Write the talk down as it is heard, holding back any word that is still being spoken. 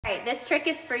All right, this trick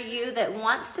is for you that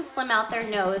wants to slim out their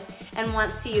nose and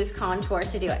wants to use contour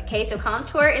to do it, okay? So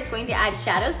contour is going to add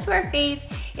shadows to our face.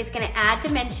 It's gonna add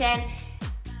dimension.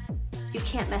 You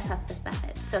can't mess up this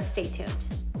method, so stay tuned.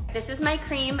 This is my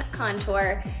cream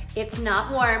contour. It's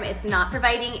not warm, it's not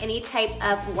providing any type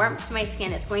of warmth to my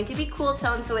skin. It's going to be cool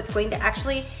tone, so it's going to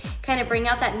actually kind of bring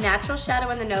out that natural shadow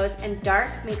in the nose, and dark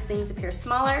makes things appear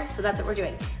smaller, so that's what we're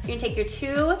doing. So you're gonna take your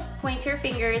 2 pointer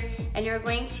fingers and you're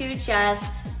going to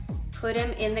just put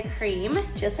them in the cream,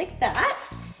 just like that.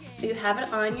 So you have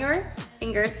it on your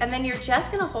fingers, and then you're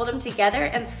just gonna hold them together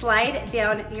and slide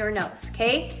down your nose,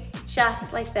 okay?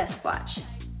 Just like this, watch.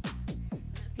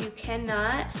 You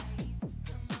cannot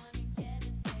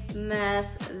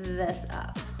mess this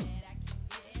up.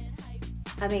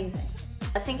 Amazing.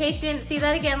 Just in case you didn't see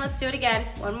that again, let's do it again.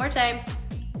 One more time.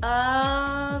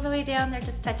 All the way down, they're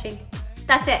just touching.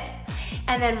 That's it.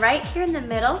 And then right here in the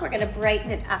middle, we're gonna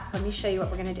brighten it up. Let me show you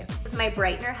what we're gonna do. This is my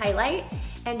brightener highlight,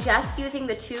 and just using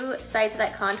the 2 sides of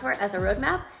that contour as a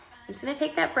roadmap, I'm just gonna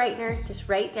take that brightener just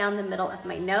right down the middle of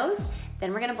my nose,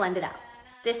 then we're gonna blend it out.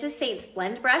 This is Seint's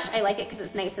blend brush. I like it because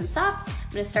it's nice and soft. I'm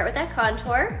gonna start with that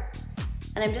contour,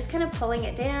 and I'm just kind of pulling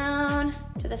it down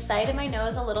to the side of my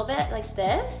nose a little bit like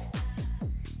this.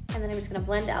 And then I'm just gonna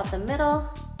blend out the middle,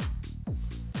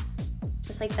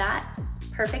 just like that.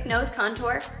 Perfect nose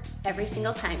contour every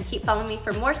single time. Keep following me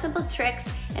for more simple tricks,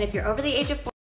 and if you're over the age of 40,